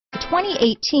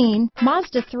2018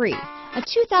 Mazda 3. A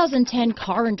 2010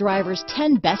 Car and Driver's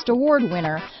 10 Best Award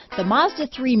winner, the Mazda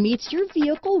 3 meets your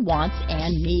vehicle wants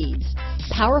and needs.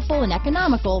 Powerful and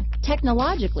economical,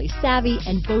 technologically savvy,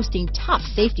 and boasting top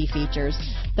safety features,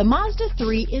 the Mazda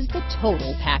 3 is the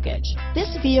total package.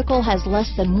 This vehicle has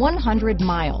less than 100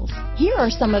 miles. Here are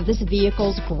some of this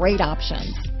vehicle's great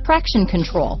options: traction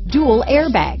control, dual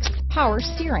airbags, power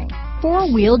steering,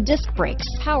 four-wheel disc brakes,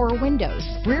 power windows,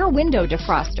 rear window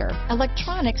defroster,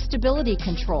 electronic stability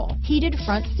control, heated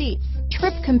front seats,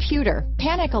 trip computer,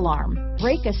 panic alarm,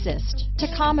 brake assist,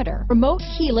 tachometer, remote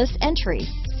keyless entry,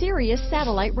 Sirius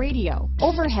satellite radio,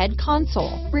 overhead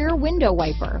console, rear window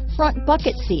wiper, front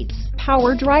bucket seats,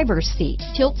 power driver's seat,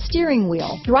 tilt steering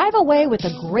wheel. Drive away with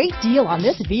a great deal on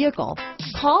this vehicle.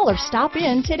 Call or stop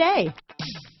in today.